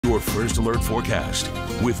your first alert forecast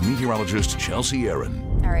with meteorologist Chelsea Aaron.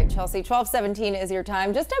 All right, Chelsea, 12:17 is your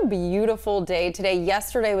time. Just a beautiful day today.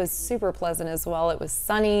 Yesterday was super pleasant as well. It was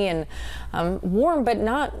sunny and warm, but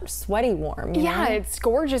not sweaty warm. Yeah, it's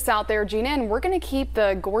gorgeous out there, Gina, and we're going to keep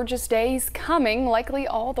the gorgeous days coming likely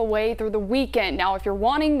all the way through the weekend. Now, if you're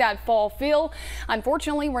wanting that fall feel,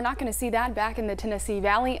 unfortunately, we're not going to see that back in the Tennessee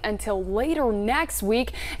Valley until later next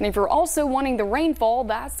week. And if you're also wanting the rainfall,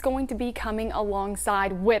 that's going to be coming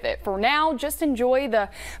alongside with it. For now, just enjoy the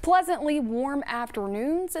pleasantly warm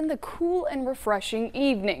afternoons and the cool and refreshing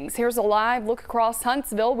evenings. Here's a live look across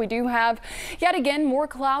Huntsville. We do have yet again more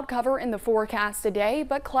cloud cover in the forecast today,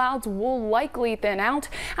 but clouds will likely thin out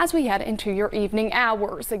as we head into your evening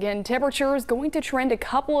hours. Again, temperature is going to trend a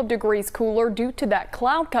couple of degrees cooler due to that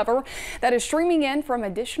cloud cover that is streaming in from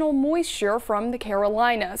additional moisture from the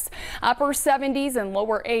Carolinas. Upper 70s and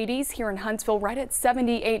lower 80s here in Huntsville, right at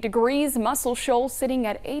 78 degrees. Muscle Shoals sitting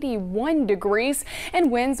at 81 degrees,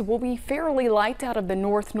 and winds will be fairly light out of the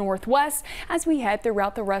northwest as we head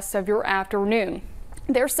throughout the rest of your afternoon.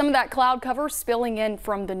 There's some of that cloud cover spilling in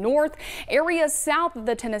from the north. Areas south of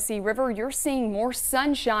the Tennessee River, you're seeing more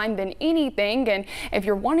sunshine than anything. And if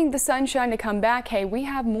you're wanting the sunshine to come back, hey, we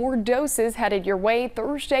have more doses headed your way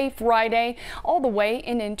Thursday, Friday, all the way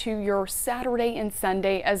and into your Saturday and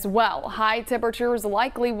Sunday as well. High temperatures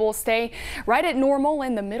likely will stay right at normal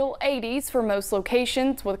in the middle 80s for most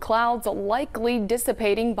locations, with clouds likely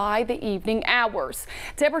dissipating by the evening hours.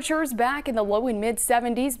 Temperatures back in the low and mid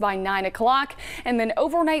 70s by 9 o'clock, and then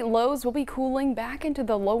overnight lows will be cooling back into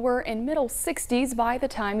the lower and middle 60s by the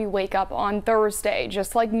time you wake up on Thursday.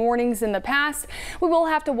 Just like mornings in the past, we will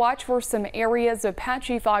have to watch for some areas of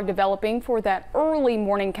patchy fog developing for that early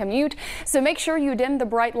morning commute. So make sure you dim the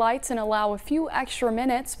bright lights and allow a few extra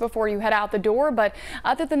minutes before you head out the door. But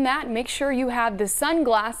other than that, make sure you have the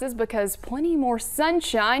sunglasses because plenty more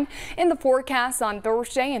sunshine in the forecast on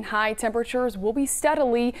Thursday, and high temperatures will be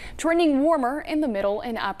steadily trending warmer in the middle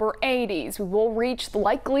and upper 80s. We will reach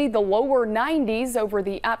likely the lower 90s over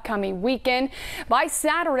the upcoming weekend by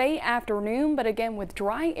Saturday afternoon. But again, with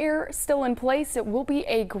dry air still in place, it will be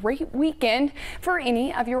a great weekend for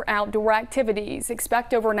any of your outdoor activities.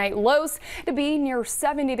 Expect overnight lows to be near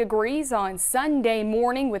 70 degrees on Sunday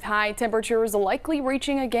morning, with high temperatures likely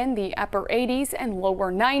reaching again the upper 80s and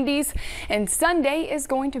lower 90s. And Sunday is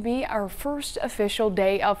going to be our first official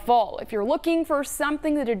day of fall. If you're looking for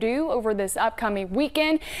something to do over this upcoming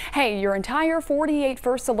weekend, hey, your entire 48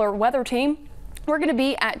 First Alert weather team, we're going to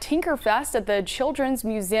be at Tinkerfest at the Children's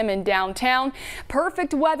Museum in downtown.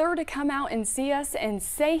 Perfect weather to come out and see us and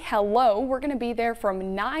say hello. We're going to be there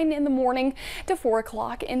from 9 in the morning to 4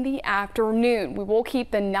 o'clock in the afternoon. We will keep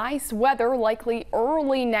the nice weather likely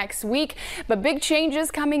early next week, but big changes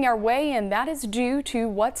coming our way, and that is due to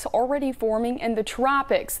what's already forming in the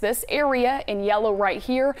tropics. This area in yellow right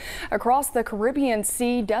here across the Caribbean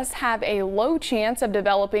Sea does have a low chance of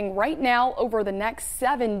developing right now over the next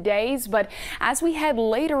 7 days, but as we head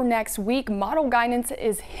later next week, model guidance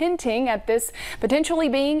is hinting at this potentially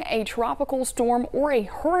being a tropical storm or a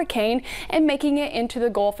hurricane and making it into the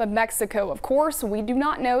Gulf of Mexico. Of course, we do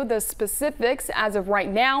not know the specifics as of right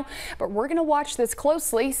now, but we're going to watch this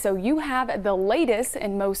closely so you have the latest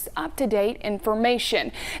and most up-to-date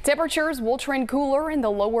information. Temperatures will trend cooler in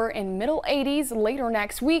the lower and middle 80s later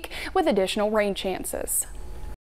next week with additional rain chances.